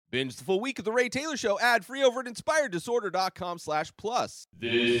Binge the full week of The Ray Taylor Show ad-free over at inspireddisorder.com/plus.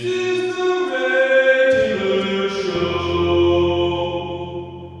 This is The Ray Taylor Show.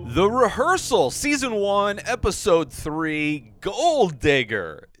 The Rehearsal, Season 1, Episode 3, Gold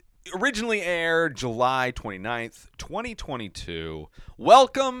Digger. Originally aired July 29th, 2022.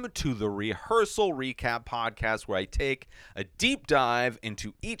 Welcome to the Rehearsal Recap Podcast, where I take a deep dive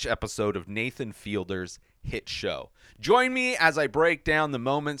into each episode of Nathan Fielder's hit show. Join me as I break down the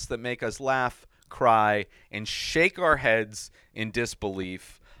moments that make us laugh, cry, and shake our heads in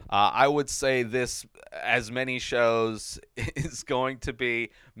disbelief. I would say this, as many shows, is going to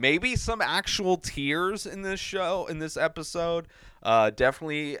be maybe some actual tears in this show, in this episode.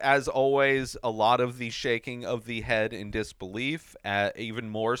 Definitely, as always, a lot of the shaking of the head in disbelief, even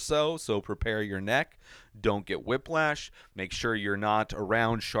more so. So prepare your neck. Don't get whiplash. Make sure you're not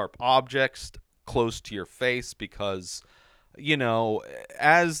around sharp objects close to your face, because, you know,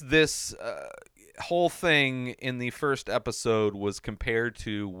 as this whole thing in the first episode was compared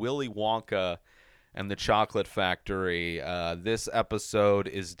to Willy Wonka and the Chocolate Factory, this episode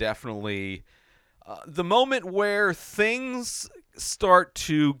is definitely the moment where things start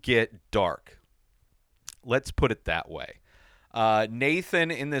to get dark. Let's put it that way.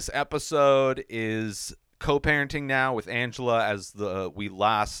 Nathan in this episode is co-parenting now with Angela. As we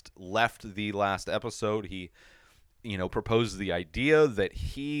last left the last episode, he proposed the idea that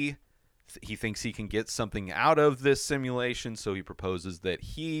he thinks he can get something out of this simulation, so he proposes that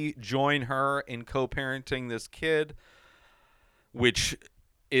he join her in co-parenting this kid, which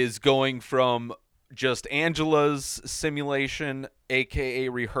is going from just Angela's simulation, aka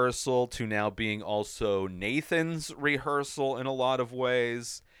rehearsal, to now being also Nathan's rehearsal in a lot of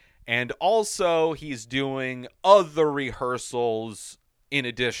ways. And also he's doing other rehearsals in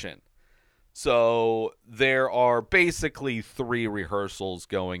addition. So there are basically 3 rehearsals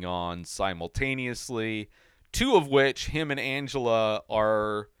going on simultaneously, 2 of which him and Angela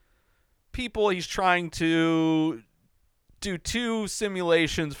are people he's trying to do 2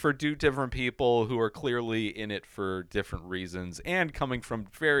 simulations for 2 different people who are clearly in it for different reasons and coming from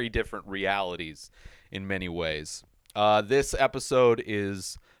very different realities in many ways. This episode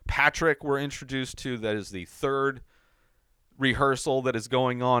is Patrick we're introduced to. That is the 3rd rehearsal that is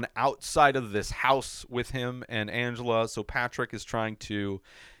going on outside of this house with him and Angela. So Patrick is trying to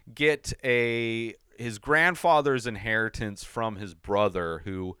get his grandfather's inheritance from his brother,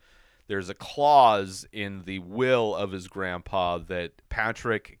 who there's a clause in the will of his grandpa that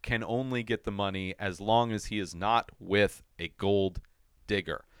Patrick can only get the money as long as he is not with a gold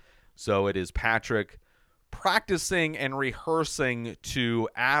digger. So it is Patrick practicing and rehearsing to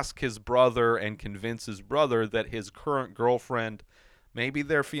ask his brother and convince his brother that his current girlfriend, maybe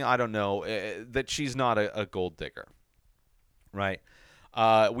their I don't know, that she's not a gold digger, right?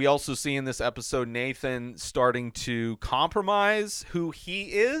 We also see in this episode Nathan starting to compromise who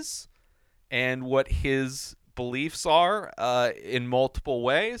he is and what his beliefs are in multiple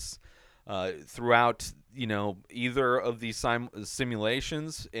ways throughout either of these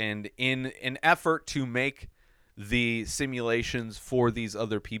simulations, and in an effort to make the simulations for these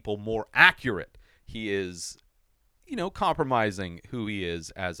other people more accurate, he is compromising who he is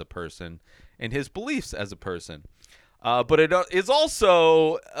as a person and his beliefs as a person. But it is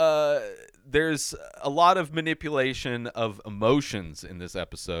also there's a lot of manipulation of emotions in this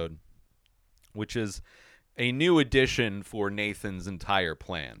episode, which is a new addition for Nathan's entire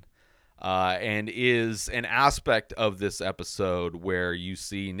plan. And is an aspect of this episode where you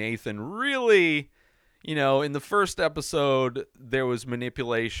see Nathan really, in the first episode, there was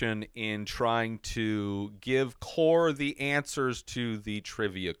manipulation in trying to give Core the answers to the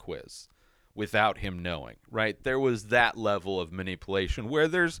trivia quiz without him knowing, right? There was that level of manipulation where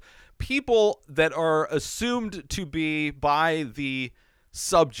there's people that are assumed to be by the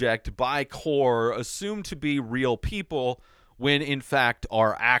subject, by Core, assumed to be real people, when in fact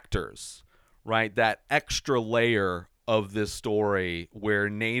are actors, right? That extra layer of this story where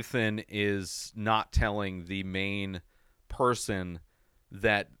Nathan is not telling the main person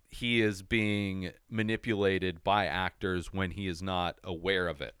that he is being manipulated by actors when he is not aware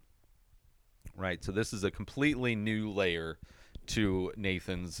of it, right? So this is a completely new layer to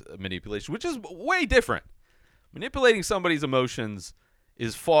Nathan's manipulation, which is way different. Manipulating somebody's emotions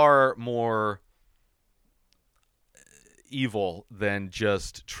is far more evil than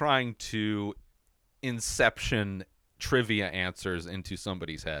just trying to inception trivia answers into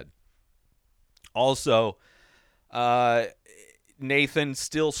somebody's head. Also, Nathan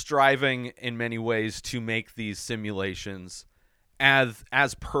still striving in many ways to make these simulations as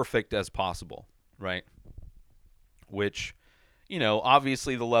perfect as possible, right? Which,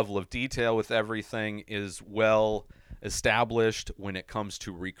 obviously the level of detail with everything is well established when it comes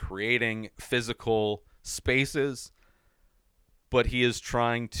to recreating physical spaces, but he is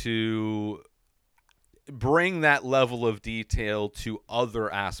trying to bring that level of detail to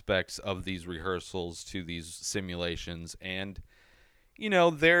other aspects of these rehearsals, to these simulations. And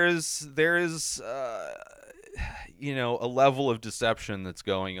there is a level of deception that's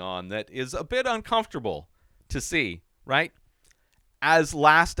going on that is a bit uncomfortable to see, right? As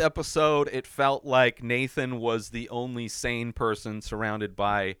last episode, it felt like Nathan was the only sane person surrounded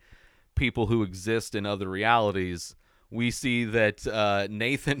by people who exist in other realities. We see that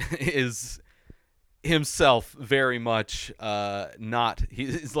Nathan is himself very much not.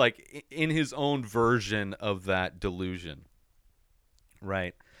 He's like in his own version of that delusion,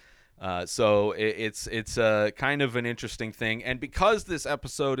 right? So it's kind of an interesting thing, and because this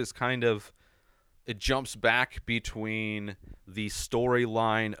episode is kind of, it jumps back between the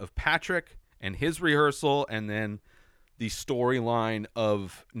storyline of Patrick and his rehearsal, and then the storyline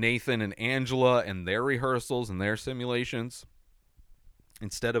of Nathan and Angela and their rehearsals and their simulations.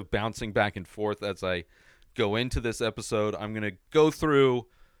 Instead of bouncing back and forth as I go into this episode, I'm going to go through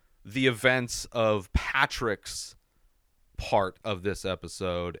the events of Patrick's part of this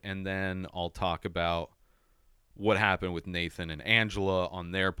episode, and then I'll talk about what happened with Nathan and Angela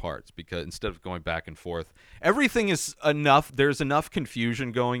on their parts, because instead of going back and forth, everything is enough. There's enough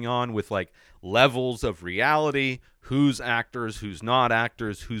confusion going on with like levels of reality, who's actors, who's not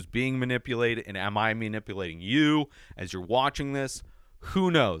actors, who's being manipulated, and am I manipulating you as you're watching this?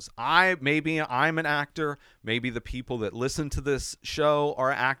 Who knows? Maybe I'm an actor. Maybe the people that listen to this show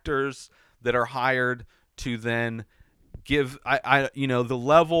are actors that are hired to then give the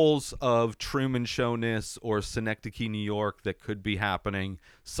levels of Truman Showness or Synecdoche, New York that could be happening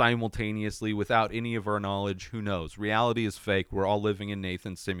simultaneously without any of our knowledge. Who knows? Reality is fake. We're all living in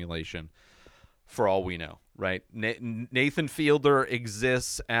Nathan's simulation for all we know, right? Nathan Fielder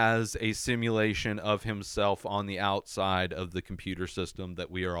exists as a simulation of himself on the outside of the computer system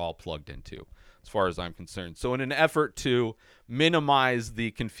that we are all plugged into, as far as I'm concerned. So in an effort to minimize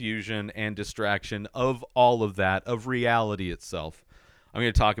the confusion and distraction of all of that, of reality itself, I'm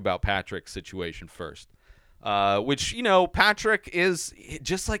going to talk about Patrick's situation first. Which, Patrick is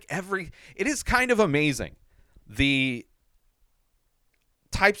just like it is kind of amazing the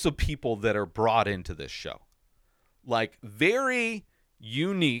types of people that are brought into this show. Like, very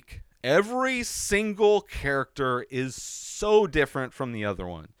unique. Every single character is so different from the other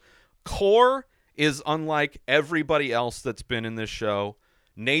one. Core is unlike everybody else that's been in this show.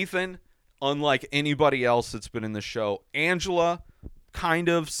 Nathan, unlike anybody else that's been in the show. Angela, kind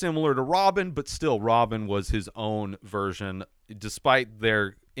of similar to Robin, but still Robin was his own version, despite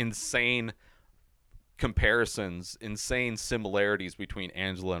their insane comparisons, insane similarities between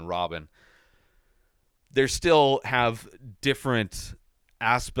Angela and Robin. They still have different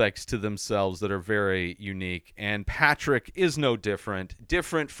aspects to themselves that are very unique, and Patrick is no different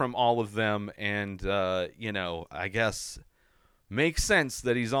from all of them, and I guess makes sense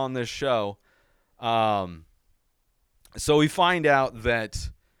that he's on this show. So we find out that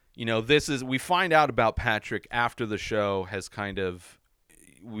we find out about Patrick after the show has kind of,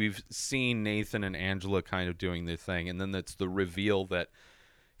 we've seen Nathan and Angela kind of doing their thing, and then that's the reveal that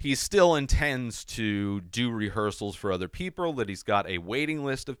he still intends to do rehearsals for other people, that he's got a waiting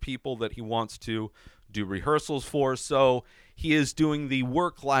list of people that he wants to do rehearsals for. So he is doing the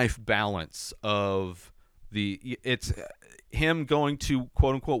work-life balance of it's him going to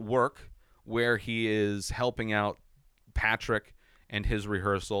quote-unquote work, where he is helping out Patrick and his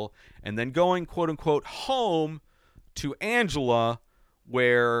rehearsal, and then going quote-unquote home to Angela,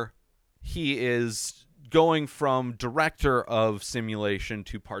 where he is going from director of simulation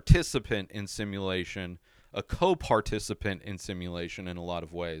to participant in simulation, a co-participant in simulation in a lot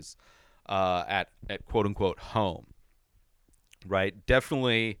of ways, at quote-unquote home, right?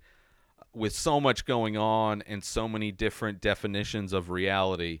 Definitely with so much going on and so many different definitions of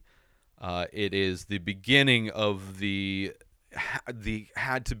reality, it is the beginning of the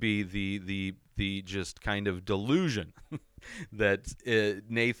just kind of delusion that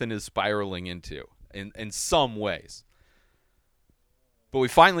Nathan is spiraling into in some ways. But we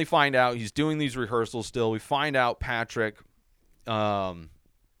finally find out he's doing these rehearsals still. We find out Patrick balancing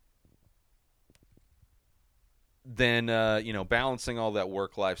all that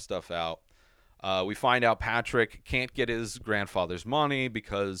work-life stuff out. We find out Patrick can't get his grandfather's money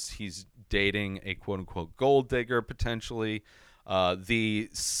because he's dating a quote-unquote gold digger, potentially. The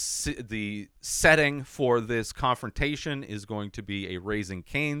setting for this confrontation is going to be a Raising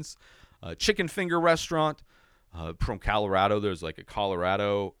Cane's chicken finger restaurant. from Colorado. There's like a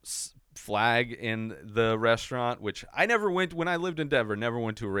Colorado flag in the restaurant, which I never went when I lived in Denver. Never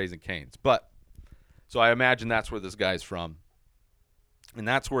went to a Raising Cane's, but so I imagine that's where this guy's from, and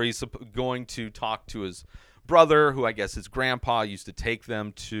that's where he's going to talk to his brother, who I guess his grandpa used to take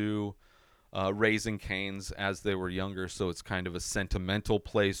them to Raising Cane's as they were younger. So it's kind of a sentimental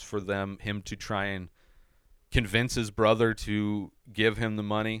place for him to try and convince his brother to give him the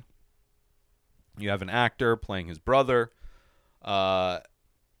money. You have an actor playing his brother. And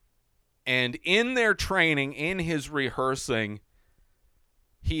in their training, in his rehearsing,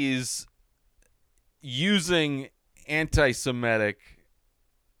 he's using anti-Semitic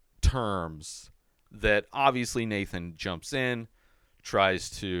terms that obviously Nathan jumps in, tries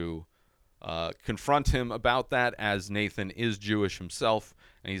to confront him about that, as Nathan is Jewish himself.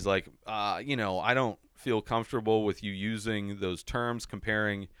 And he's like, I don't feel comfortable with you using those terms,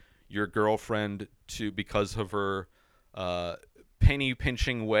 comparing your girlfriend to, because of her penny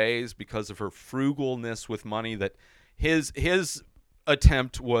pinching ways, because of her frugalness with money. That his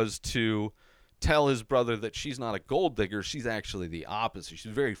attempt was to tell his brother that she's not a gold digger, she's actually the opposite.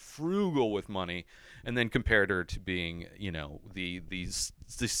 She's very frugal with money, and then compared her to being, the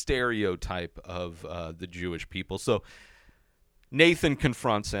stereotype of the Jewish people. So Nathan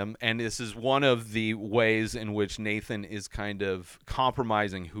confronts him, and this is one of the ways in which Nathan is kind of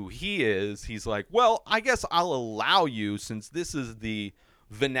compromising who he is. He's like, well, I guess I'll allow you, since this is the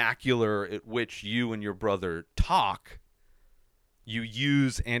vernacular at which you and your brother talk. You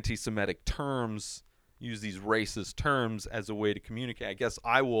use anti-Semitic terms, use these racist terms as a way to communicate. I guess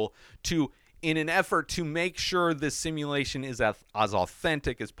I will, in an effort to make sure this simulation is as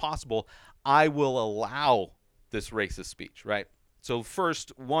authentic as possible, I will allow this racist speech, right? So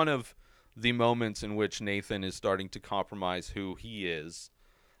first, one of the moments in which Nathan is starting to compromise who he is,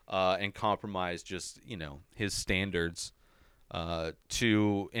 and compromise just, his standards, in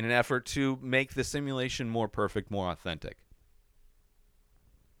an effort to make the simulation more perfect, more authentic.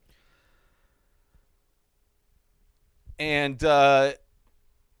 And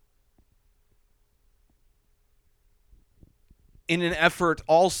in an effort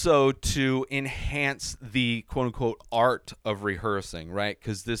also to enhance the quote-unquote art of rehearsing, right?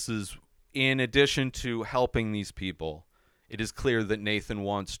 Because this is, in addition to helping these people, it is clear that Nathan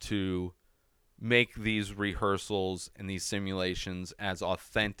wants to make these rehearsals and these simulations as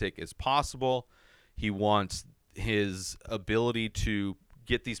authentic as possible. He wants his ability to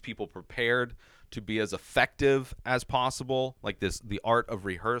get these people prepared to be as effective as possible. Like the art of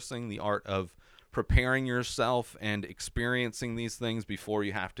rehearsing, the art of preparing yourself and experiencing these things before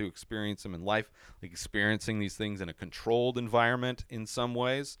you have to experience them in life, like experiencing these things in a controlled environment in some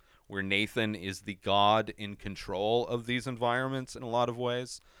ways, where Nathan is the god in control of these environments in a lot of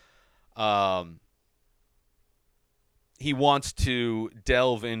ways. He wants to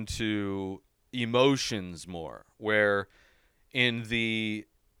delve into emotions more, where in the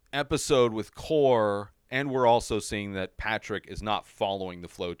episode with Core, and we're also seeing that Patrick is not following the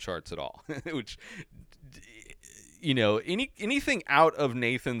flow charts at all, which, anything out of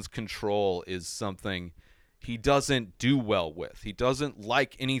Nathan's control is something he doesn't do well with. He doesn't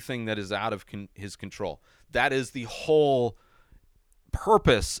like anything that is out of his control. That is the whole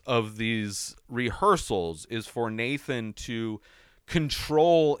purpose of these rehearsals, is for Nathan to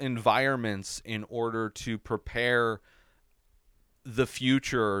control environments in order to prepare the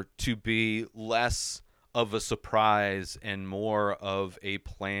future to be less of a surprise and more of a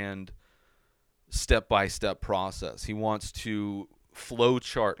planned step-by-step process. He wants to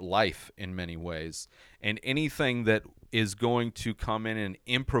flowchart life in many ways, and anything that is going to come in and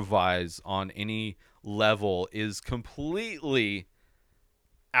improvise on any level is completely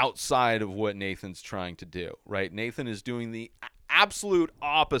outside of what Nathan's trying to do, right? Nathan is doing the absolute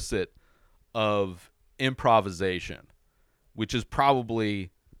opposite of improvisation, which is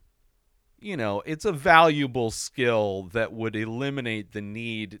probably, it's a valuable skill that would eliminate the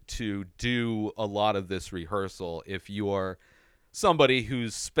need to do a lot of this rehearsal if you are somebody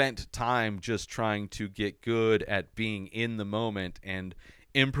who's spent time just trying to get good at being in the moment and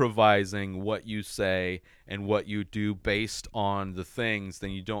improvising what you say and what you do based on the things.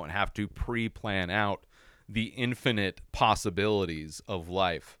 Then you don't have to pre-plan out the infinite possibilities of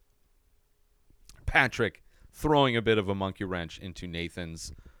life. Patrick throwing a bit of a monkey wrench into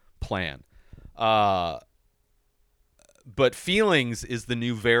Nathan's plan. But feelings is the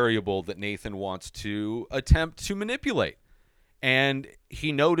new variable that Nathan wants to attempt to manipulate. And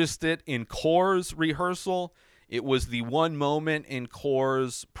he noticed it in Core's rehearsal. It was the one moment in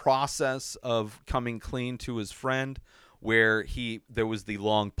Core's process of coming clean to his friend where there was the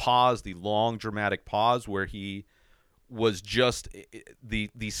long pause, the long dramatic pause where he was just the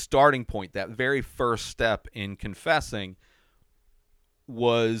starting point. That very first step in confessing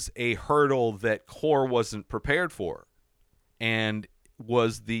was a hurdle that Kor wasn't prepared for, and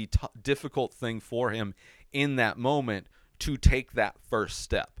was the difficult thing for him in that moment to take that first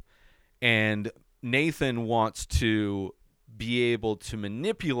step. And Nathan wants to be able to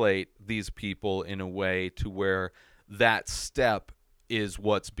manipulate these people in a way to where that step is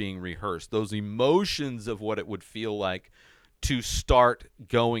what's being rehearsed. Those emotions of what it would feel like to start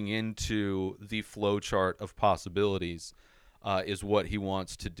going into the flowchart of possibilities is what he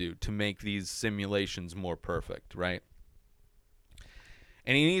wants to do to make these simulations more perfect, right?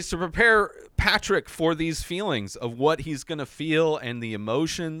 And he needs to prepare Patrick for these feelings of what he's going to feel and the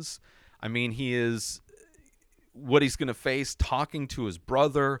emotions. I mean, what he's going to face talking to his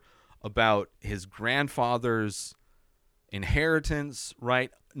brother about his grandfather's inheritance,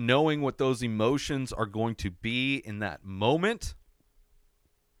 right? Knowing what those emotions are going to be in that moment.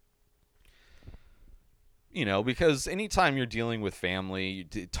 You know, because anytime you're dealing with family,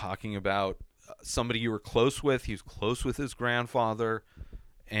 you're talking about somebody you were close with, he was close with his grandfather,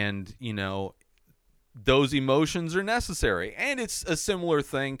 and, you know, those emotions are necessary. And it's a similar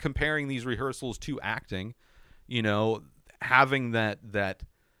thing comparing these rehearsals to acting, you know, having that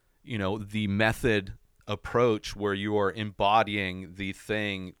you know, the method approach where you are embodying the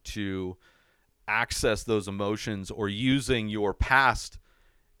thing to access those emotions, or using your past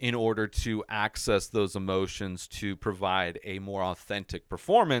in order to access those emotions to provide a more authentic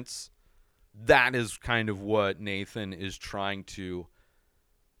performance. That is kind of what Nathan is trying to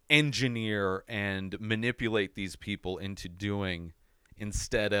engineer and manipulate these people into doing,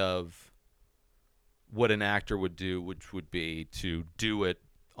 instead of what an actor would do, which would be to do it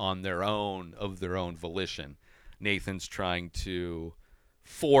on their own, of their own volition. Nathan's trying to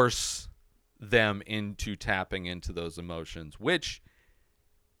force them into tapping into those emotions, which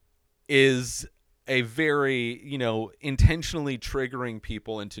is a very, you know, intentionally triggering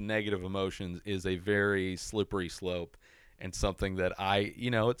people into negative emotions is a very slippery slope, and something that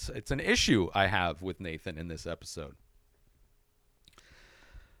it's an issue I have with Nathan in this episode.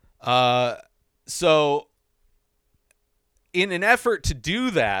 So in an effort to do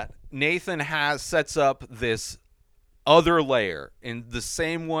that, Nathan sets up this other layer in the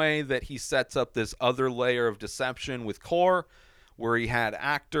same way that he sets up this other layer of deception with Kor, where he had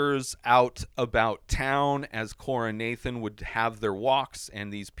actors out about town as Kor and Nathan would have their walks,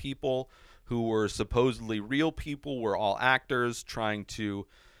 and these people who were supposedly real people were all actors trying to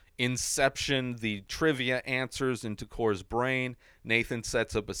inception the trivia answers into Kor's brain. Nathan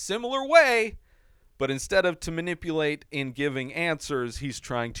sets up a similar way, but instead of to manipulate in giving answers, he's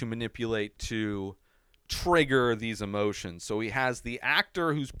trying to manipulate to trigger these emotions. So he has the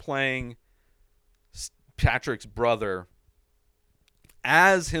actor who's playing Patrick's brother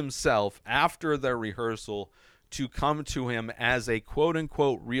as himself after their rehearsal to come to him as a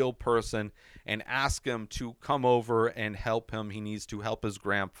quote-unquote real person and ask him to come over and help him. He needs to help his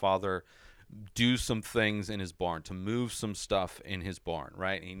grandfather do some things in his barn, to move some stuff in his barn,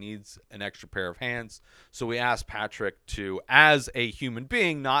 right? He needs an extra pair of hands. So we asked Patrick to, as a human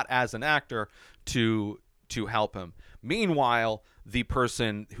being, not as an actor, to help him. Meanwhile, the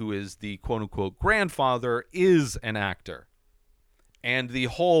person who is the quote-unquote grandfather is an actor. And the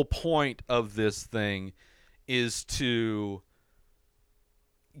whole point of this thing is to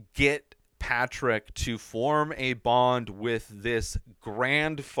get Patrick to form a bond with this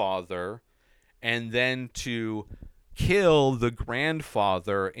grandfather, and then to kill the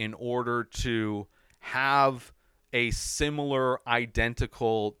grandfather in order to have a similar,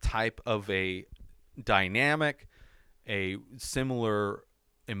 identical type of a dynamic, a similar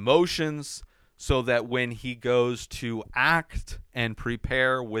emotions, so that when he goes to act and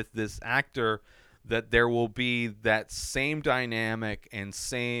prepare with this actor, that there will be that same dynamic and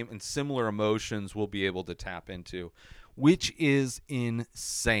similar emotions we'll be able to tap into, which is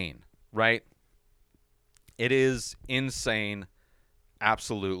insane, right? It is insane,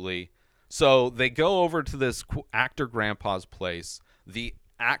 absolutely. So they go over to this actor grandpa's place. The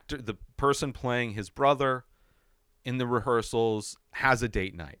person playing his brother in the rehearsals has a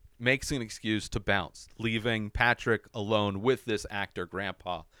date night, makes an excuse to bounce, leaving Patrick alone with this actor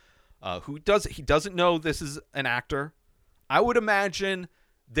grandpa, he doesn't know this is an actor. I would imagine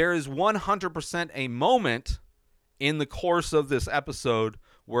there is 100% a moment in the course of this episode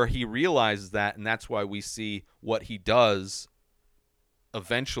where he realizes that, and that's why we see what he does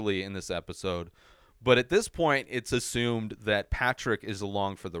eventually in this episode. But at this point, it's assumed that Patrick is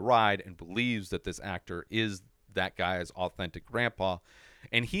along for the ride and believes that this actor is that guy's authentic grandpa.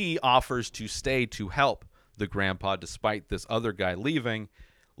 And he offers to stay to help the grandpa despite this other guy leaving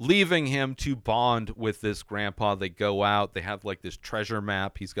him to bond with this grandpa. They go out. They have like this treasure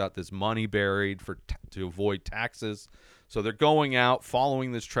map. He's got this money buried to avoid taxes. So they're going out,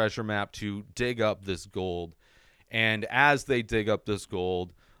 following this treasure map to dig up this gold. And as they dig up this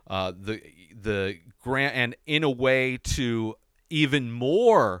gold, and in a way to even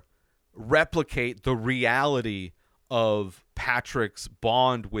more replicate the reality of Patrick's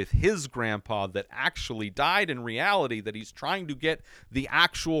bond with his grandpa that actually died in reality, that he's trying to get the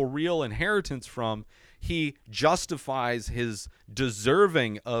actual real inheritance from, he justifies his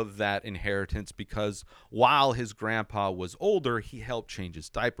deserving of that inheritance because while his grandpa was older, he helped change his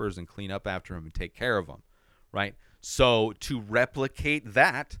diapers and clean up after him and take care of him, right? So to replicate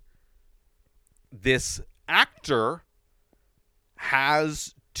that, this actor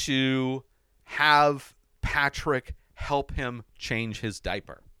has to have Patrick help him change his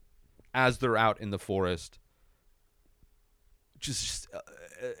diaper as they're out in the forest. Just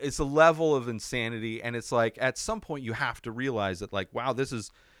it's a level of insanity, and it's like at some point you have to realize that, like, wow,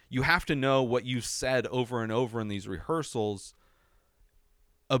 you have to know what you said over and over in these rehearsals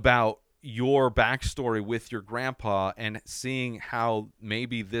about your backstory with your grandpa, and seeing how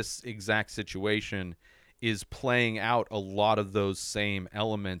maybe this exact situation is playing out a lot of those same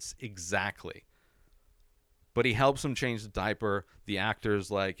elements exactly. But he helps him change the diaper. The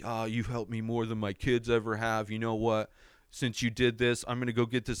actor's like, oh, you've helped me more than my kids ever have. You know what? Since you did this, I'm going to go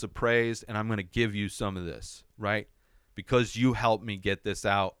get this appraised, and I'm going to give you some of this, right? Because you helped me get this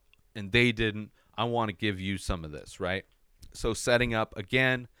out, and they didn't. I want to give you some of this, right? So setting up,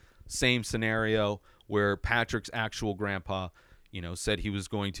 again, same scenario where Patrick's actual grandpa, said he was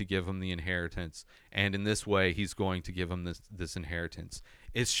going to give him the inheritance. And in this way, he's going to give him this inheritance.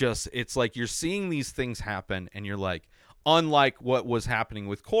 It's like you're seeing these things happen, and you're like, unlike what was happening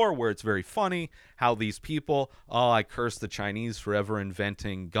with Core, where it's very funny how these people, I curse the Chinese for ever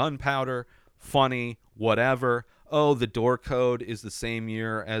inventing gunpowder. Funny, whatever. Oh, the door code is the same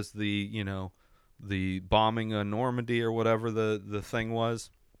year as the bombing of Normandy or whatever the thing was.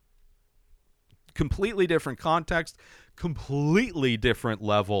 Completely different context, completely different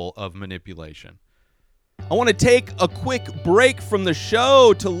level of manipulation. I want to take a quick break from the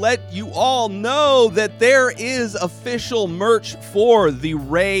show to let you all know that there is official merch for the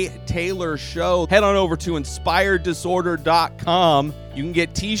Ray Taylor Show. Head on over to inspireddisorder.com. You can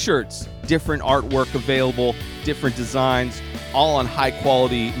get t-shirts, different artwork available, different designs, all on high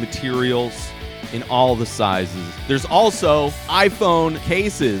quality materials in all the sizes. There's also iPhone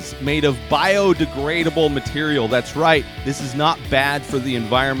cases made of biodegradable material. That's right. This is not bad for the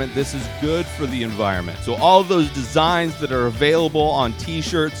environment. This is good for the environment. So all of those designs that are available on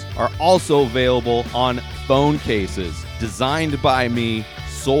t-shirts are also available on phone cases. Designed by me,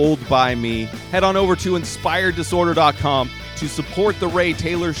 sold by me. Head on over to inspireddisorder.com to support the Ray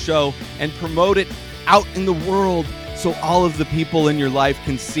Taylor Show and promote it out in the world, so all of the people in your life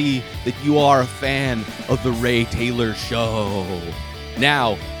can see that you are a fan of the Ray Taylor Show.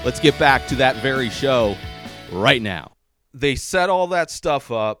 Now, let's get back to that very show right now. They set all that stuff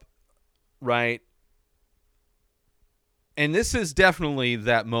up, right? And this is definitely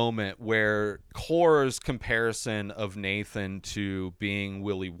that moment where Core's comparison of Nathan to being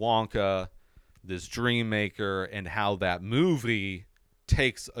Willy Wonka, this dream maker, and how that movie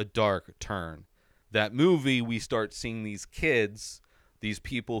takes a dark turn. That movie, we start seeing these kids, these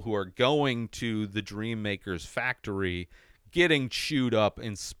people who are going to the dream maker's factory, getting chewed up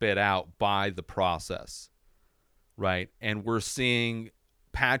and spit out by the process, right? And we're seeing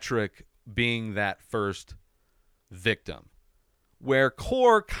Patrick being that first victim, where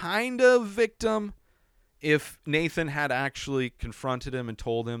Core kind of victim, if Nathan had actually confronted him and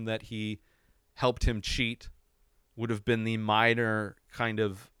told him that he helped him cheat, would have been the minor kind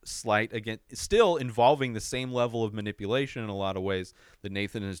of slight, again, still involving the same level of manipulation in a lot of ways that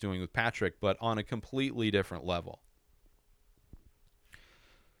Nathan is doing with Patrick, but on a completely different level.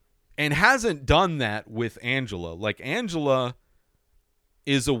 And hasn't done that with Angela. Like, Angela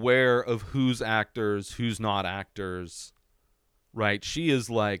is aware of who's actors, who's not actors, right? She is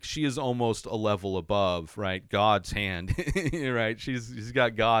almost a level above, right? God's hand, right? She's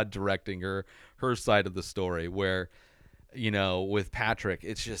got God directing her side of the story, where, with Patrick,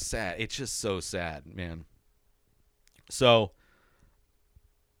 it's just sad. It's just so sad, man. So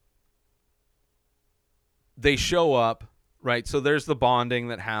they show up, right? So there's the bonding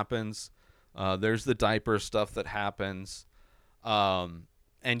that happens. There's the diaper stuff that happens. And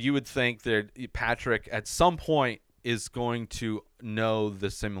you would think that Patrick at some point is going to know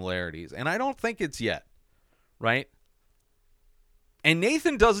the similarities. And I don't think it's yet, right? And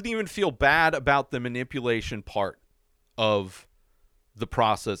Nathan doesn't even feel bad about the manipulation part of the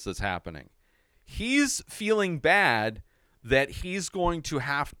process that's happening. He's feeling bad that he's going to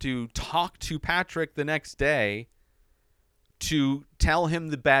have to talk to Patrick the next day to tell him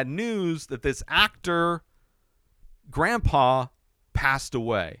the bad news that this actor, Grandpa, passed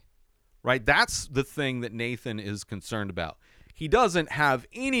away, right? That's the thing that Nathan is concerned about. He doesn't have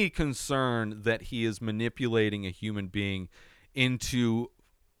any concern that he is manipulating a human being into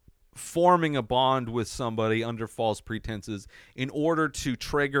forming a bond with somebody under false pretenses in order to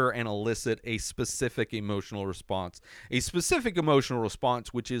trigger and elicit a specific emotional response. A specific emotional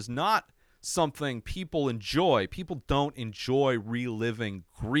response which is not something people enjoy. People don't enjoy reliving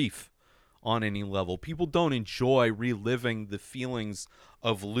grief on any level. People don't enjoy reliving the feelings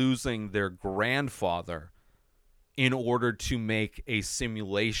of losing their grandfather in order to make a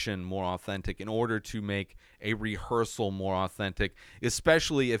simulation more authentic, in order to make a rehearsal more authentic,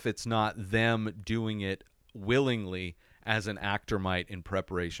 especially if it's not them doing it willingly as an actor might in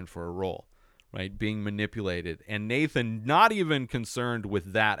preparation for a role, right? Being manipulated. And Nathan, not even concerned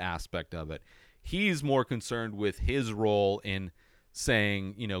with that aspect of it. He's more concerned with his role in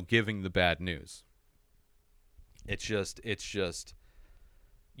saying, giving the bad news. It's just,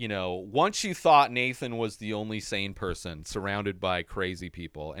 once you thought Nathan was the only sane person surrounded by crazy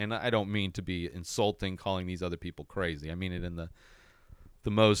people, and I don't mean to be insulting calling these other people crazy. I mean it in the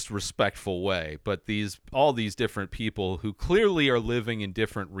most respectful way. But all these different people who clearly are living in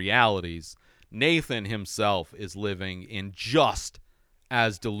different realities, Nathan himself is living in just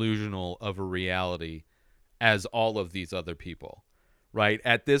as delusional of a reality as all of these other people. Right?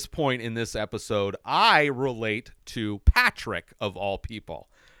 At this point in this episode, I relate to Patrick of all people.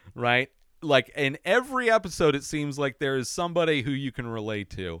 Right? Like in every episode, it seems like there is somebody who you can relate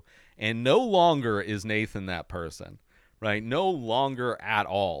to, and no longer is Nathan that person, right? No longer at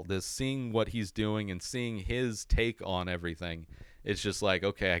all. This seeing what he's doing and seeing his take on everything, it's just like,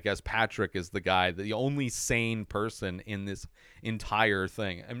 okay, I guess Patrick is the guy, the only sane person in this entire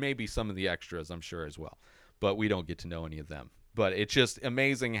thing, and maybe some of the extras, I'm sure, as well, but we don't get to know any of them. But it's just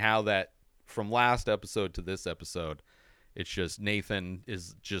amazing how that from last episode to this episode, it's just Nathan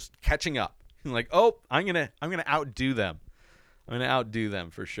is just catching up. Like, oh, I'm gonna outdo them. I'm gonna outdo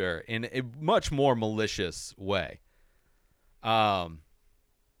them for sure in a much more malicious way. So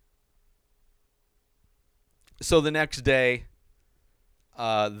the next day,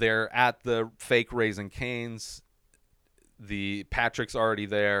 they're at the fake Raising Cane's. The Patrick's already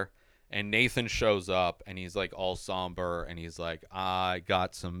there, and Nathan shows up, and he's like all somber, and he's like, I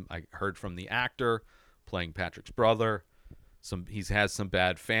heard from the actor playing Patrick's brother. He has some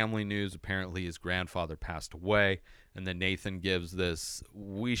bad family news. Apparently his grandfather passed away. And then Nathan gives this,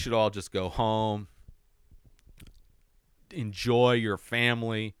 we should all just go home, enjoy your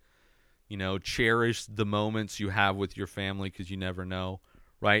family, cherish the moments you have with your family because you never know,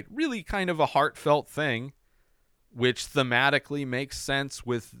 right? Really kind of a heartfelt thing, which thematically makes sense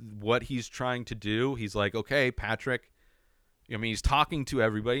with what he's trying to do. He's like, okay, Patrick, he's talking to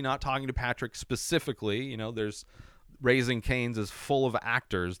everybody, not talking to Patrick specifically. There's Raising Cane's is full of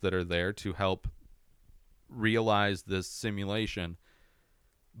actors that are there to help realize this simulation.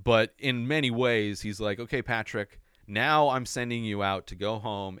 But in many ways, he's like, okay, Patrick, now I'm sending you out to go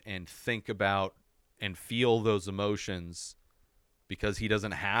home and think about and feel those emotions because he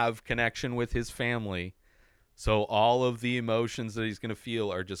doesn't have connection with his family. So all of the emotions that he's going to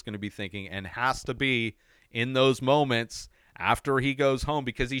feel are just going to be thinking and has to be in those moments after he goes home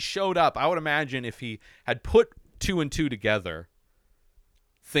because he showed up. I would imagine if he had put 2 and 2 together,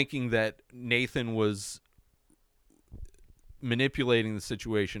 thinking that Nathan was manipulating the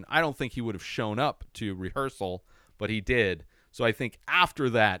situation, I don't think he would have shown up to rehearsal, but he did. So I think after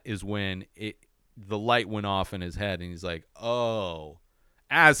that is when the light went off in his head, and he's like, oh,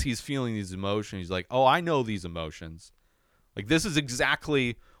 as he's feeling these emotions, he's like, oh, I know these emotions. Like, this is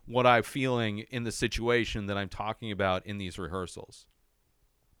exactly what I'm feeling in the situation that I'm talking about in these rehearsals.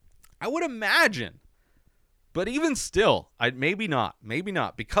 I would imagine. But even still, maybe not,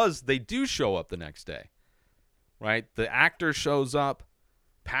 because they do show up the next day, right? The actor shows up,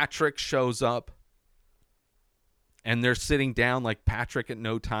 Patrick shows up, and they're sitting down. Like, Patrick at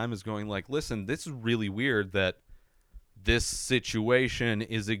no time is going like, listen, this is really weird that this situation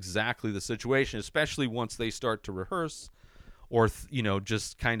is exactly the situation, especially once they start to rehearse or,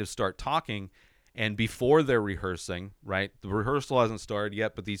 just kind of start talking. And before they're rehearsing, right, the rehearsal hasn't started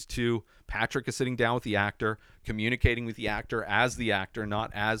yet, but these two, Patrick is sitting down with the actor, communicating with the actor,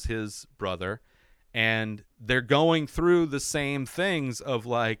 not as his brother. And they're going through the same things of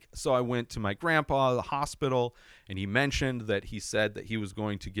like, so I went to my grandpa, the hospital, and he mentioned that he said that he was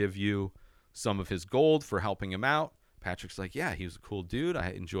going to give you some of his gold for helping him out. Patrick's like, yeah, he was a cool dude. I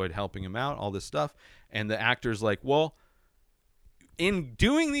enjoyed helping him out, all this stuff. And the actor's like, well, in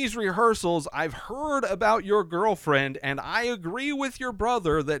doing these rehearsals, I've heard about your girlfriend, and I agree with your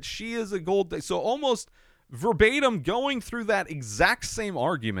brother that she is a gold. So almost verbatim going through that exact same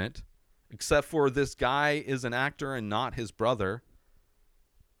argument, except for this guy is an actor and not his brother,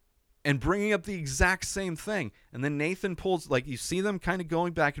 and bringing up the exact same thing. And then Nathan pulls, like, you see them kind of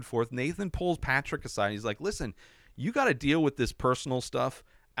going back and forth. Nathan pulls Patrick aside. He's like, listen, you got to deal with this personal stuff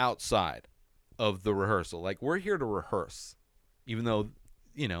outside of the rehearsal. Like, we're here to rehearse, even though,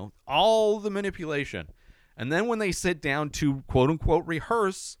 you know, all the manipulation. And then when they sit down to quote unquote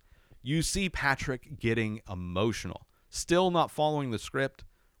rehearse, you see Patrick getting emotional, still not following the script,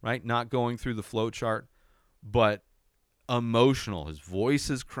 right? Not going through the flow chart, but emotional. His voice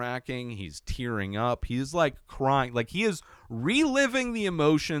is cracking. He's tearing up. He's like crying. Like he is reliving the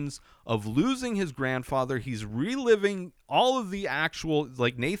emotions of losing his grandfather. He's reliving all of the actual,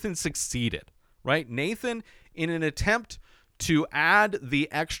 like Nathan succeeded, right? Nathan, in an attempt to add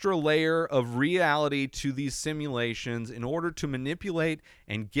the extra layer of reality to these simulations in order to manipulate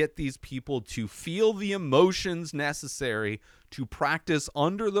and get these people to feel the emotions necessary to practice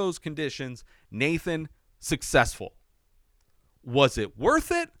under those conditions, Nathan successful. Was it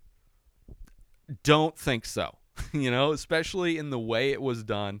worth it? Don't think so. You know, especially in the way it was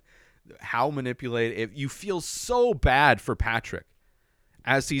done, how manipulated. You feel so bad for Patrick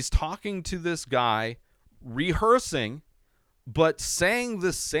as he's talking to this guy, rehearsing, but saying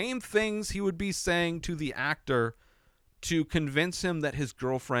the same things he would be saying to the actor to convince him that his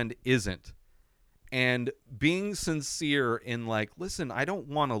girlfriend isn't. And being sincere in like, listen, I don't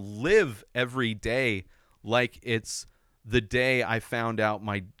want to live every day like it's the day I found out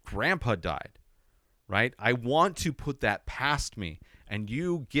my grandpa died, right? I want to put that past me, and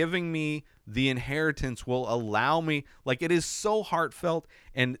you giving me the inheritance will allow me, like it is so heartfelt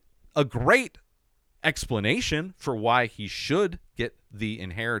and a great explanation for why he should get the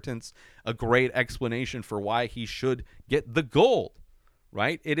inheritance, a great explanation for why he should get the gold,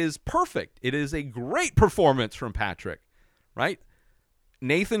 right? It is perfect. It is a great performance from Patrick, right?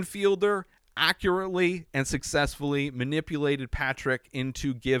 Nathan Fielder accurately and successfully manipulated Patrick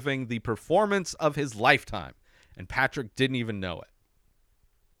into giving the performance of his lifetime, and Patrick didn't even know it,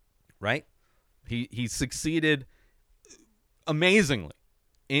 right? He succeeded amazingly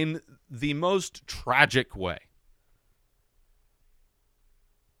in the most tragic way.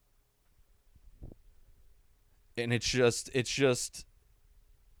 And it's just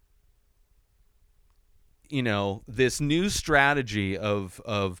you know, this new strategy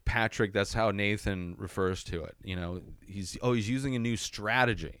of Patrick, that's how Nathan refers to it. You know, he's using a new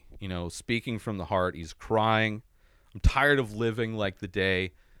strategy, you know, speaking from the heart. He's crying. I'm tired of living like the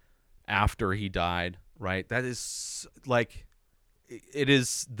day after he died, right? That is like, it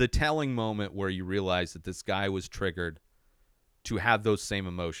is the telling moment where you realize that this guy was triggered to have those same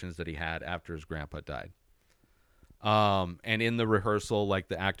emotions that he had after his grandpa died. And in the rehearsal, like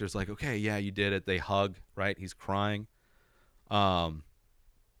the actor's like, okay, yeah, you did it. They hug, right? He's crying. And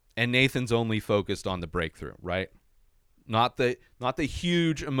Nathan's only focused on the breakthrough, right? Not the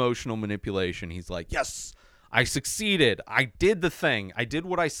huge emotional manipulation. He's like, yes, I succeeded. I did the thing. I did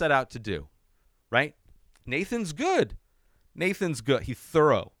what I set out to do, right? Nathan's good. He's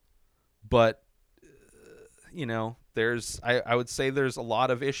thorough, but you know, I would say there's a lot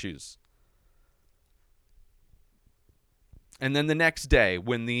of issues. And then the next day,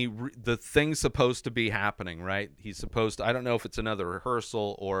 when the thing's supposed to be happening, right? He's supposed to, I don't know if it's another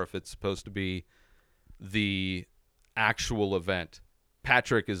rehearsal or if it's supposed to be the actual event.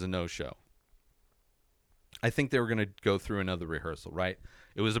 Patrick is a no-show. I think they were going to go through another rehearsal, right?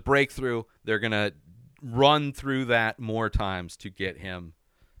 It was a breakthrough. They're going to run through that more times to get him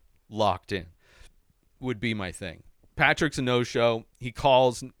locked in, would be my thing. Patrick's a no-show.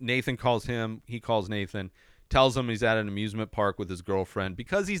 Nathan calls him. He calls Nathan. Tells him he's at an amusement park with his girlfriend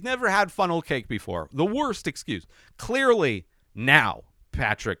because he's never had funnel cake before. The worst excuse. Clearly now,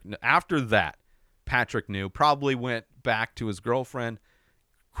 after that, Patrick knew, probably went back to his girlfriend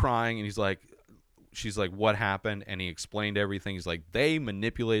crying, and she's like, what happened? And he explained everything. He's like, they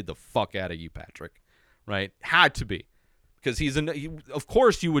manipulated the fuck out of you, Patrick, right? Had to be. Because of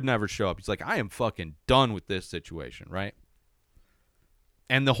course you would never show up. He's like, I am fucking done with this situation, right?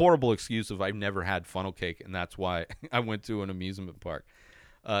 And the horrible excuse of I've never had funnel cake, and that's why I went to an amusement park.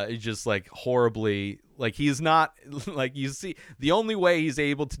 It's just like horribly, like he's not, like you see, the only way he's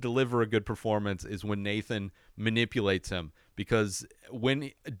able to deliver a good performance is when Nathan manipulates him, because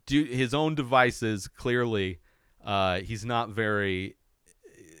when his own devices, clearly, he's not very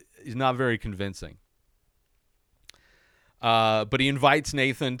convincing. But he invites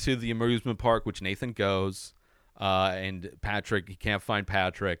Nathan to the amusement park, which Nathan goes. And Patrick, he can't find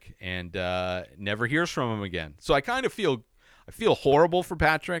Patrick, and never hears from him again. So I kind of feel horrible for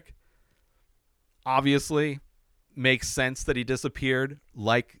Patrick. Obviously, makes sense that he disappeared.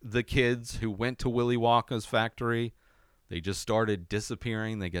 Like the kids who went to Willy Wonka's factory, they just started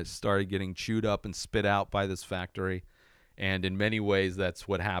disappearing. They started getting chewed up and spit out by this factory, and in many ways, that's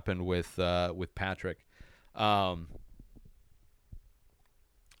what happened with Patrick.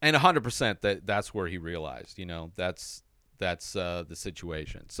 And 100% that's where he realized, that's the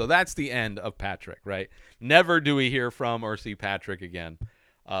situation. So that's the end of Patrick, right? Never do we hear from or see Patrick again.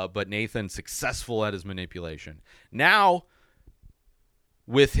 But Nathan successful at his manipulation. Now,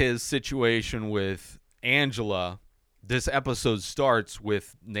 with his situation with Angela, this episode starts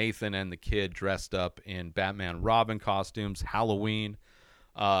with Nathan and the kid dressed up in Batman and Robin costumes, Halloween.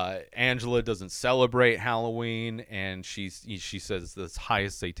 Angela doesn't celebrate Halloween, and she says this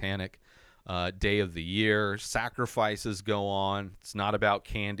highest satanic day of the year. Sacrifices go on. It's not about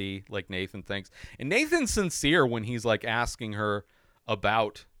candy like Nathan thinks. And Nathan's sincere when he's like asking her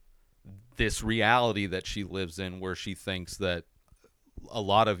about this reality that she lives in, where she thinks that a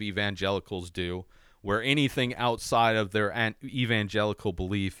lot of evangelicals do, where anything outside of their evangelical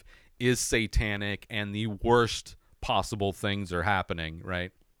belief is satanic and the worst possible things are happening,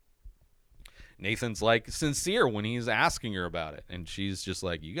 right? Nathan's like sincere when he's asking her about it, and she's just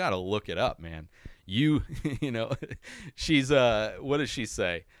like, you got to look it up, man. You know, she's what does she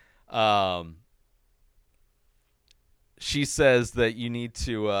say? She says that you need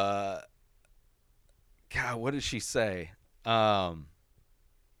to God, what does she say? I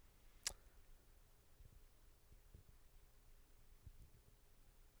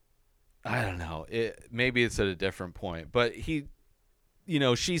don't know. Maybe it's at a different point, but she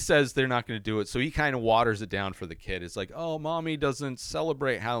says they're not going to do it, so he kind of waters it down for the kid. It's like, oh, mommy doesn't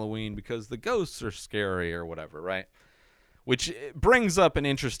celebrate Halloween because the ghosts are scary or whatever, right? Which brings up an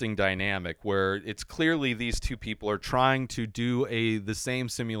interesting dynamic where it's clearly these two people are trying to do the same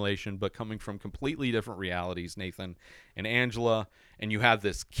simulation, but coming from completely different realities, Nathan and Angela. And you have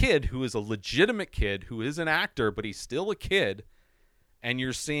this kid who is a legitimate kid, who is an actor, but he's still a kid. And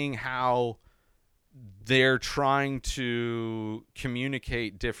you're seeing how they're trying to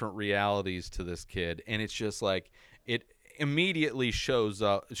communicate different realities to this kid. And it's just like, it immediately shows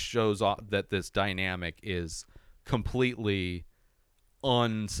off that this dynamic is completely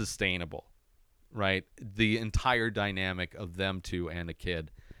unsustainable, right? The entire dynamic of them two and a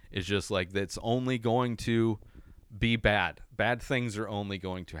kid is just like, that's only going to be bad. Bad things are only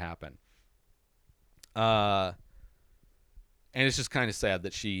going to happen. And it's just kind of sad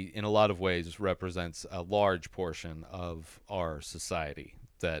that she, in a lot of ways, represents a large portion of our society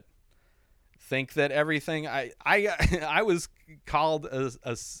that think that everything. I was called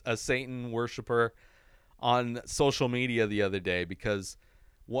a Satan worshiper on social media the other day because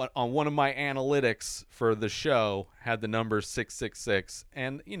on one of my analytics for the show had the number 666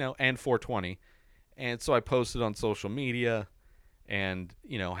 and 420, and so I posted on social media. And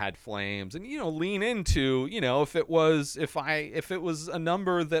had flames, and lean into if it was a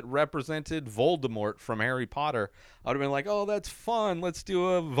number that represented Voldemort from Harry Potter, I would have been like, oh, that's fun, let's do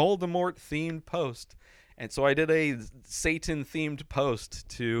a Voldemort themed post. And so I did a Satan themed post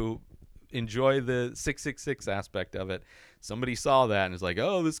to enjoy the 666 aspect of it. Somebody saw that and is like,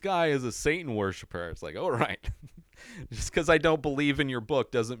 oh, this guy is a Satan worshiper. It's like, all right. Just because I don't believe in your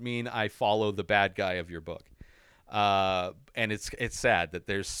book doesn't mean I follow the bad guy of your book. And it's sad that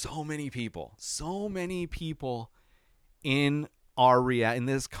there's so many people in in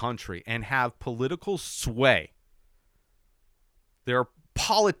this country and have political sway. There are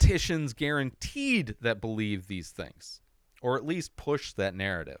politicians guaranteed that believe these things, or at least push that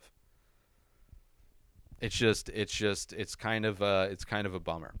narrative. It's kind of a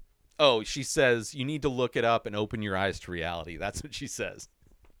bummer. Oh, she says you need to look it up and open your eyes to reality. That's what she says.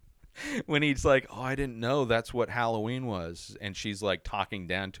 When he's like, oh, I didn't know that's what Halloween was. And she's like talking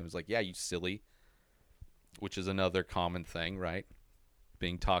down to him. He's like, yeah, you silly. Which is another common thing, right?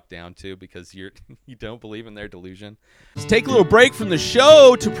 Being talked down to because you don't believe in their delusion. Let's take a little break from the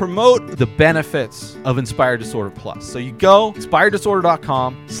show to promote the benefits of Inspired Disorder Plus. So you go,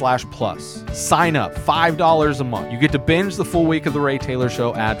 inspireddisorder.com, patreon.com/plus. Sign up, $5 a month. You get to binge the full week of The Ray Taylor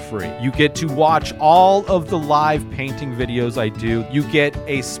Show ad-free. You get to watch all of the live painting videos I do. You get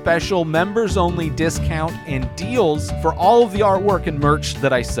a special members-only discount and deals for all of the artwork and merch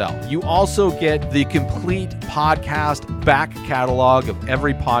that I sell. You also get the complete podcast back catalog of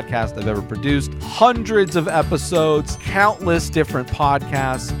every podcast I've ever produced, hundreds of episodes, countless different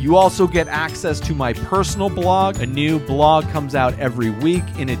podcasts. You also get access to my personal blog. A new blog comes out every week.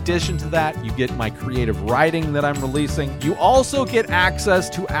 In addition to that, you get my creative writing that I'm releasing. You also get access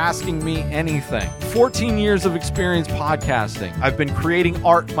to asking me anything. 14 years of experience podcasting. I've been creating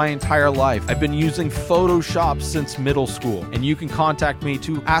art my entire life. I've been using Photoshop since middle school, and you can contact me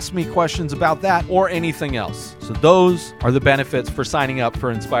to ask me questions about that or anything else. So those are the benefits for signing up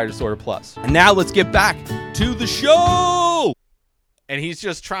for Inspired Disorder Plus. And now let's get back to the show. And he's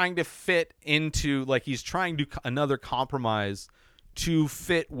just trying to fit into, like, he's trying to another compromise to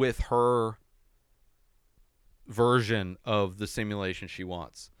fit with her version of the simulation she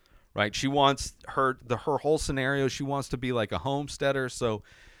wants, right? She wants her whole scenario. She wants to be like a homesteader. So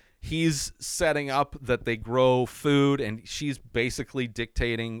he's setting up that they grow food, and she's basically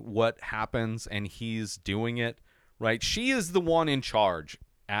dictating what happens, and he's doing it, right? She is the one in charge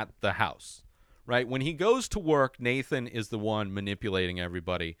at the house, right? When he goes to work, Nathan is the one manipulating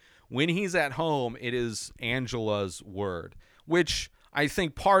everybody. When he's at home, it is Angela's word, which I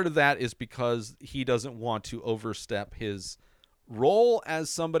think part of that is because he doesn't want to overstep his role as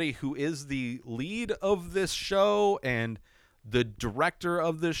somebody who is the lead of this show and the director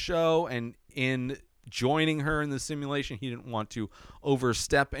of this show, and in joining her in the simulation, he didn't want to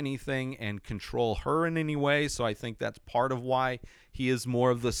overstep anything and control her in any way. So I think that's part of why he is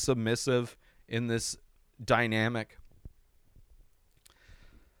more of the submissive in this dynamic.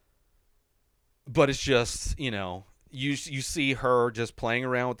 But it's just, you know, you see her just playing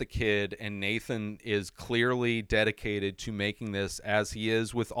around with the kid, and Nathan is clearly dedicated to making this, as he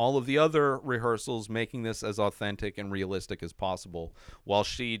is with all of the other rehearsals, making this as authentic and realistic as possible, while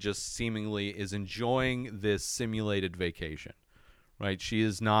she just seemingly is enjoying this simulated vacation, right? She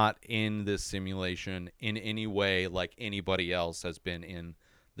is not in this simulation in any way like anybody else has been in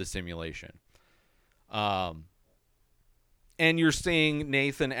the simulation. And you're seeing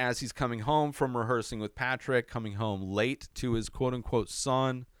Nathan as he's coming home from rehearsing with Patrick, coming home late to his quote-unquote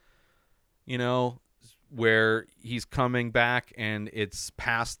son, you know, where he's coming back and it's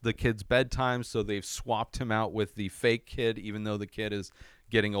past the kid's bedtime, so they've swapped him out with the fake kid, even though the kid is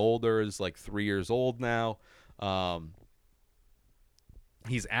getting older, is like 3 years old now.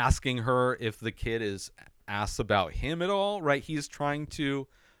 He's asking her if the kid is asked about him at all, right? He's trying to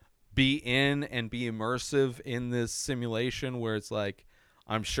be in and be immersive in this simulation where it's like,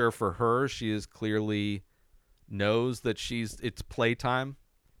 I'm sure for her, she is clearly knows that it's playtime,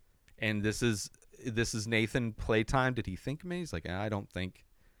 and this is Nathan playtime. Did he think me? He's like, I don't think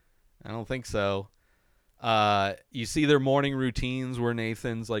so. You see their morning routines where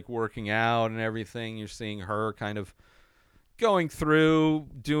Nathan's like working out and everything. You're seeing her kind of going through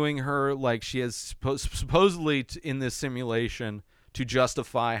doing her, like, she has supposedly in this simulation to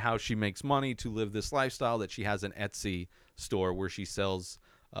justify how she makes money to live this lifestyle, that she has an Etsy store where she sells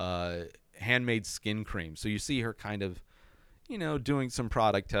handmade skin cream. So you see her kind of, you know, doing some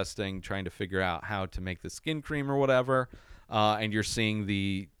product testing, trying to figure out how to make the skin cream or whatever. And you're seeing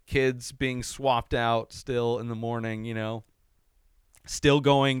the kids being swapped out still in the morning, you know, still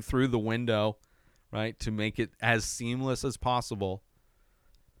going through the window, right, to make it as seamless as possible.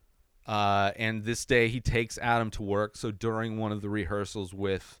 And this day he takes Adam to work. So during one of the rehearsals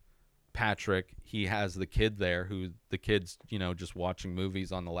with Patrick, he has the kid there, who the kid's, you know, just watching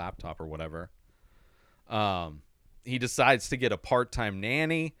movies on the laptop or whatever. He decides to get a part-time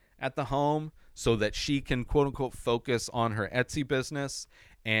nanny at the home so that she can, quote unquote, focus on her Etsy business,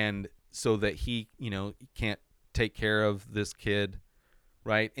 and so that he, you know, can't take care of this kid,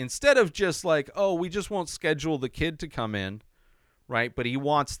 right? Instead of just like, oh, we just won't schedule the kid to come in, right? But he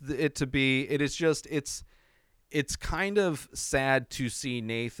wants it to be, it's kind of sad to see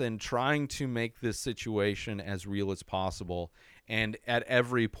Nathan trying to make this situation as real as possible, and at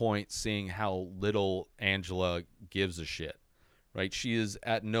every point seeing how little Angela gives a shit, right? She is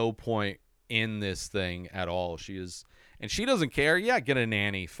at no point in this thing at all. And she doesn't care. Yeah, get a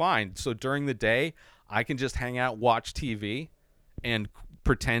nanny, fine. So during the day, I can just hang out, watch TV, and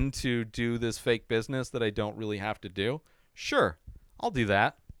pretend to do this fake business that I don't really have to do. Sure, I'll do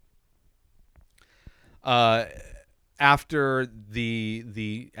that. After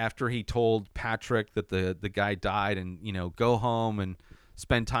after he told Patrick that the guy died, and, you know, go home and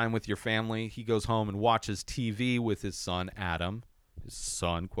spend time with your family, he goes home and watches TV with his son Adam, his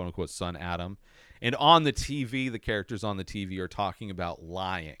son, quote unquote son Adam. And on the TV, the characters on the TV are talking about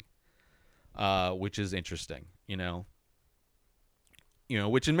lying, which is interesting,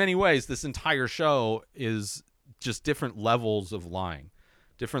 which in many ways, this entire show is just different levels of lying,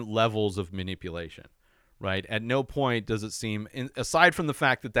 different levels of manipulation, right? At no point does it seem, aside from the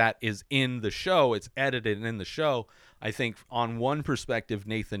fact that that is in the show, it's edited in the show, I think on one perspective,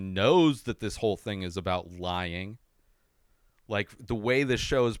 Nathan knows that this whole thing is about lying. Like the way this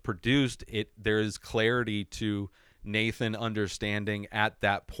show is produced, there is clarity to Nathan understanding at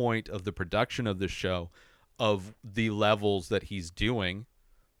that point of the production of the show of the levels that he's doing,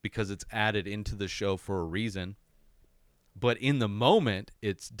 because it's added into the show for a reason. But in the moment,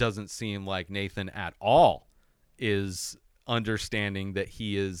 it doesn't seem like Nathan at all is understanding that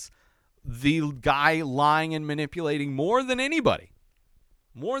he is the guy lying and manipulating more than anybody.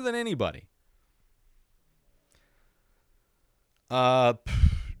 More than anybody. The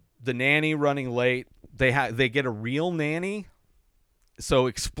nanny running late. They get a real nanny. So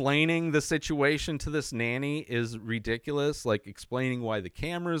explaining the situation to this nanny is ridiculous. Like explaining why the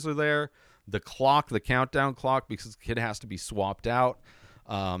cameras are there, the clock, the countdown clock, because the kid has to be swapped out.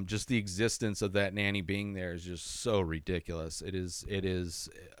 Just the existence of that nanny being there is just so ridiculous. It is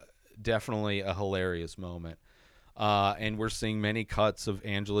definitely a hilarious moment. And we're seeing many cuts of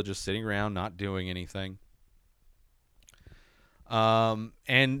Angela just sitting around, not doing anything.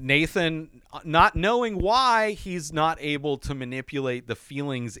 And Nathan, not knowing why he's not able to manipulate the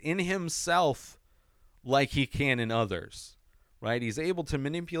feelings in himself like he can in others, right? He's able to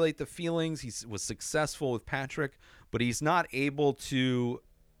manipulate the feelings. He was successful with Patrick, but he's not able to,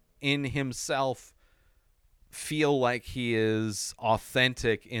 in himself, feel like he is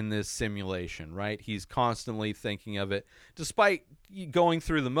authentic in this simulation, right? He's constantly thinking of it, despite going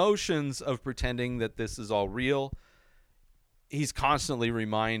through the motions of pretending that this is all real. He's constantly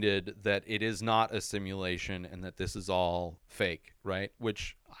reminded that it is not a simulation and that this is all fake, right?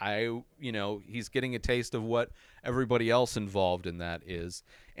 Which he's getting a taste of what everybody else involved in that is.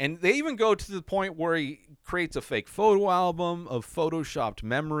 And they even go to the point where he creates a fake photo album of photoshopped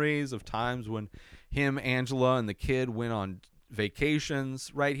memories of times when him, Angela, and the kid went on vacations,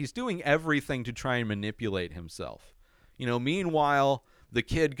 right? He's doing everything to try and manipulate himself. Meanwhile, the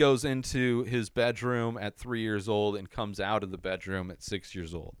kid goes into his bedroom at 3 years old and comes out of the bedroom at 6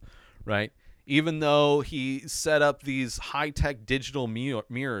 years old, right? Even though he set up these high-tech digital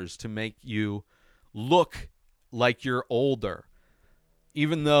mirrors to make you look like you're older,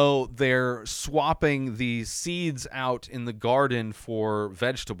 even though they're swapping the seeds out in the garden for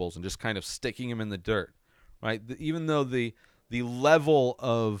vegetables and just kind of sticking them in the dirt, right? Even though the level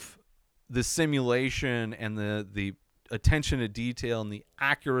of the simulation and the attention to detail and the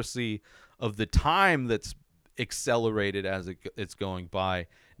accuracy of the time that's accelerated as it's going by,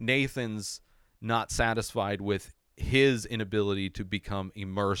 Nathan's not satisfied with his inability to become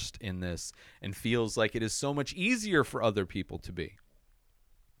immersed in this and feels like it is so much easier for other people to be.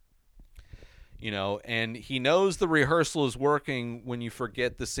 And he knows the rehearsal is working when you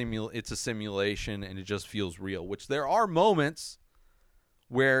forget it's a simulation and it just feels real, which there are moments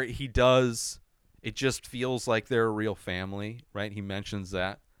where he does. It just feels like they're a real family, right? He mentions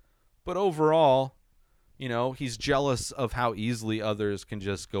that. But overall, he's jealous of how easily others can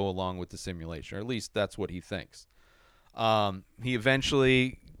just go along with the simulation, or at least that's what he thinks. He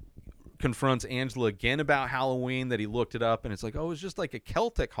eventually confronts Angela again about Halloween, that he looked it up, and it's like, oh, it's just like a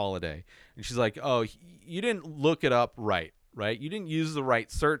Celtic holiday. And she's like, oh, you didn't look it up right? You didn't use the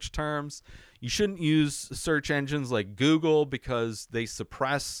right search terms. You shouldn't use search engines like Google because they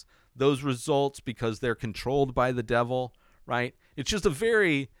suppress those results because they're controlled by the devil, right? It's just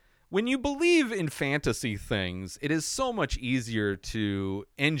when you believe in fantasy things, it is so much easier to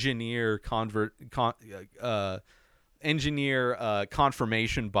engineer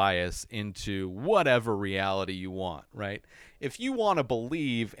confirmation bias into whatever reality you want, right? If you want to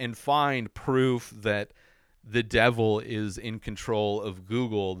believe and find proof that the devil is in control of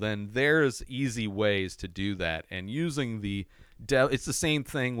Google, then there's easy ways to do that. And using it's the same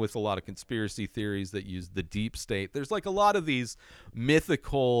thing with a lot of conspiracy theories that use the deep state. There's like a lot of these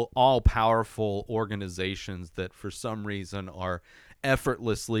mythical, all-powerful organizations that for some reason are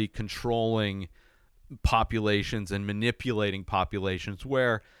effortlessly controlling populations and manipulating populations,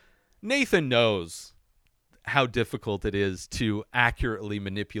 where Nathan knows how difficult it is to accurately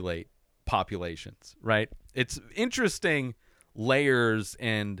manipulate populations, right? It's interesting layers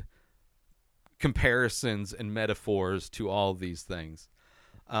and comparisons and metaphors to all these things,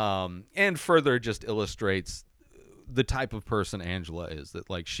 and further just illustrates the type of person Angela is, that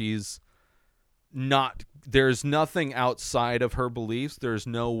like she's there's nothing outside of her beliefs. There's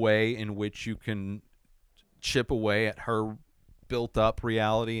no way in which you can chip away at her built up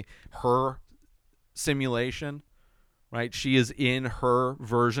reality, her simulation, right? She is in her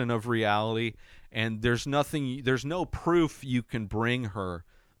version of reality, and there's no proof you can bring her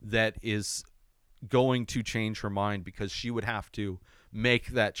that is going to change her mind, because she would have to make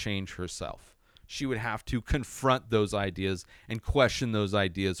that change herself. She would have to confront those ideas and question those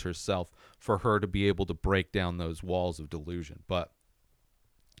ideas herself for her to be able to break down those walls of delusion. But,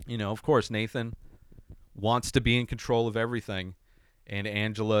 of course, Nathan wants to be in control of everything, and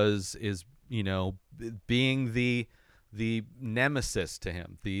Angela is being the nemesis to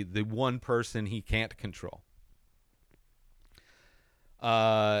him, the one person he can't control.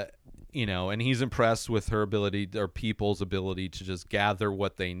 And he's impressed with her ability, or people's ability, to just gather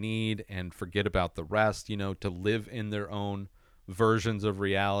what they need and forget about the rest, to live in their own versions of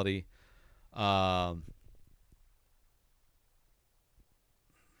reality. And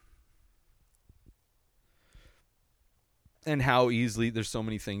how easily there's so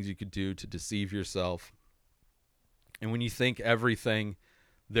many things you could do to deceive yourself. And when you think everything,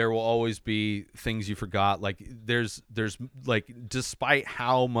 there will always be things you forgot. Like there's like, despite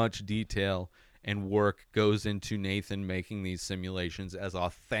how much detail and work goes into Nathan making these simulations as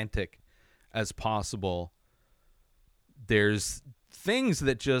authentic as possible, there's things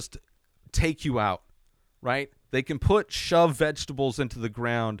that just take you out, right? They can shove vegetables into the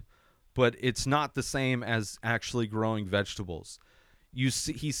ground, but it's not the same as actually growing vegetables. He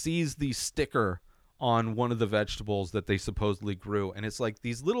sees the sticker on one of the vegetables that they supposedly grew, and it's like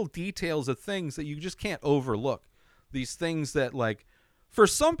these little details of things that you just can't overlook. These things that, like, for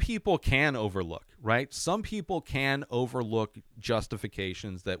some people can overlook, right? Some people can overlook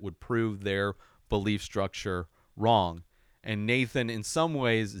justifications that would prove their belief structure wrong. And Nathan, in some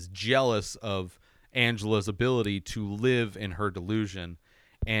ways, is jealous of Angela's ability to live in her delusion.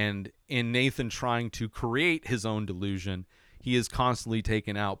 And in Nathan trying to create his own delusion, he is constantly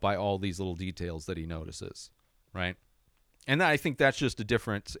taken out by all these little details that he notices, right? And I think that's just a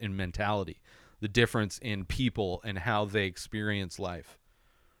difference in mentality, the difference in people and how they experience life,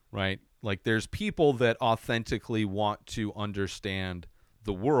 right? Like, there's people that authentically want to understand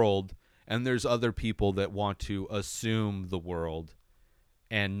the world, and there's other people that want to assume the world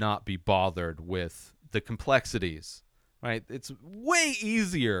and not be bothered with the complexities, right? It's way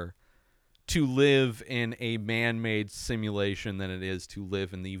easier to live in a man-made simulation than it is to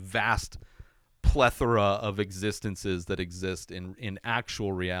live in the vast plethora of existences that exist in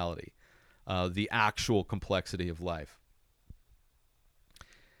actual reality, the actual complexity of life.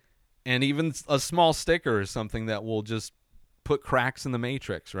 And even a small sticker is something that will just put cracks in the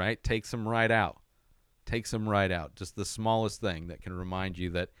matrix, right? Takes them right out. Just the smallest thing that can remind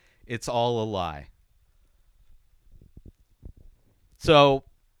you that it's all a lie. So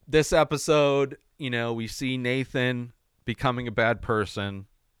this episode, we see Nathan becoming a bad person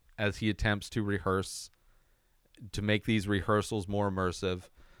as he attempts to make these rehearsals more immersive.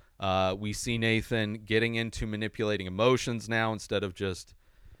 We see Nathan getting into manipulating emotions now instead of just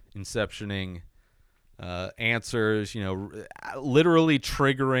inceptioning answers, literally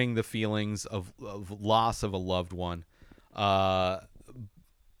triggering the feelings of loss of a loved one,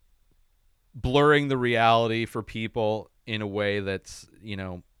 blurring the reality for people in a way that's,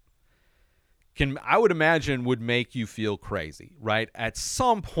 I would imagine would make you feel crazy, right? At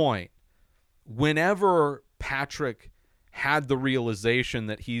some point, whenever Patrick had the realization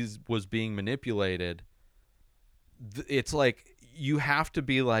that he was being manipulated, it's like you have to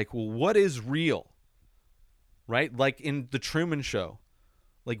be like, well, what is real? Right? Like in the Truman Show.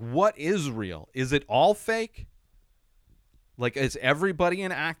 Like, what is real? Is it all fake? Like, is everybody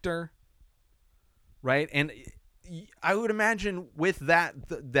an actor? Right? And I would imagine with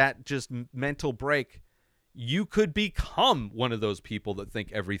that just mental break, you could become one of those people that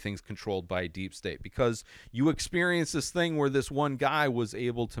think everything's controlled by a deep state, because you experience this thing where this one guy was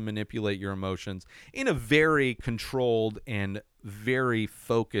able to manipulate your emotions in a very controlled and very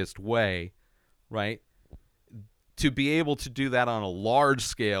focused way, right? To be able to do that on a large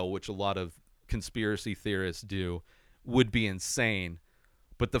scale, which a lot of conspiracy theorists do, would be insane.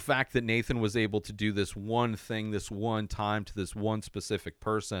 But the fact that Nathan was able to do this one thing, this one time, to this one specific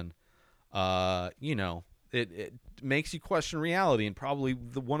person, it makes you question reality in probably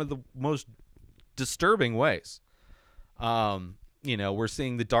one of the most disturbing ways. We're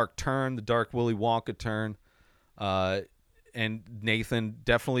seeing the dark Willy Wonka turn. And Nathan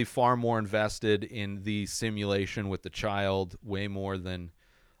definitely far more invested in the simulation with the child, way more than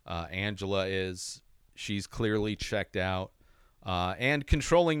Angela is. She's clearly checked out. and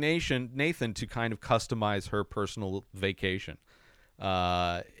controlling Nathan to kind of customize her personal vacation.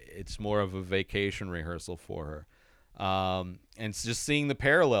 It's more of a vacation rehearsal for her. And it's just seeing the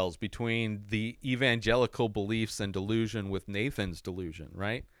parallels between the evangelical beliefs and delusion with Nathan's delusion,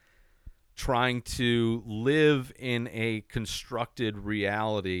 right? Trying to live in a constructed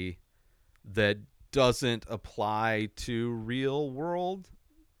reality that doesn't apply to real world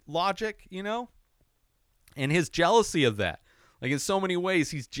logic, and his jealousy of that. Like, in so many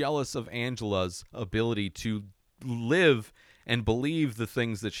ways, he's jealous of Angela's ability to live and believe the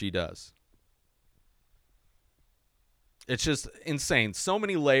things that she does. It's just insane. So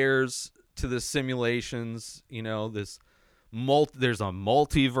many layers to the simulations. There's a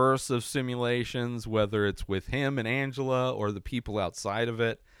multiverse of simulations, whether it's with him and Angela or the people outside of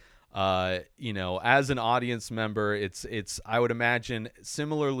it. As an audience member, it's I would imagine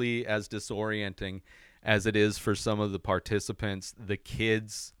similarly as disorienting as it is for some of the participants, the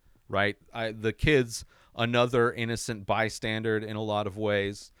kids, right? The kids, another innocent bystander in a lot of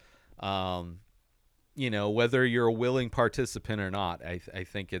ways. Whether you're a willing participant or not, I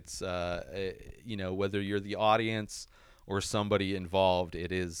think it's, whether you're the audience or somebody involved,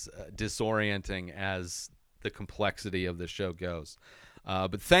 it is disorienting as the complexity of the show goes.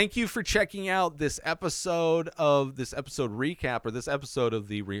 But thank you for checking out this episode of the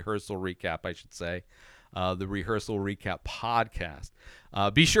Rehearsal Recap, I should say. The Rehearsal Recap podcast.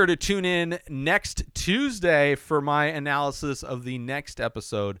 Be sure to tune in next Tuesday for my analysis of the next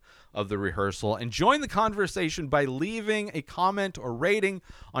episode of The Rehearsal, and join the conversation by leaving a comment or rating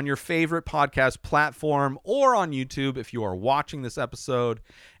on your favorite podcast platform or on YouTube if you are watching this episode.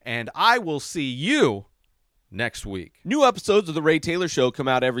 And I will see you next week. New episodes of The Ray Taylor Show come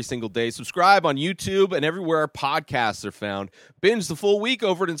out every single day. Subscribe on YouTube and everywhere our podcasts are found. Binge the full week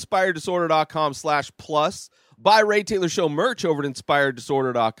over at inspireddisorder.com/plus. Buy Ray Taylor Show merch over at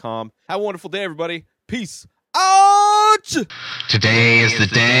inspireddisorder.com. Have a wonderful day, everybody. Peace out! Today is the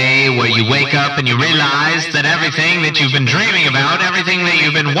day where you wake up and you realize that everything that you've been dreaming about, everything that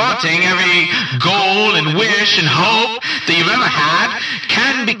you've been wanting, every goal and wish and hope that you've ever had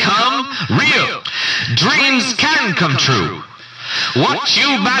can become real. Dreams can come true. What you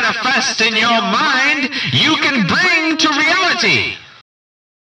manifest in your mind, you can bring to reality.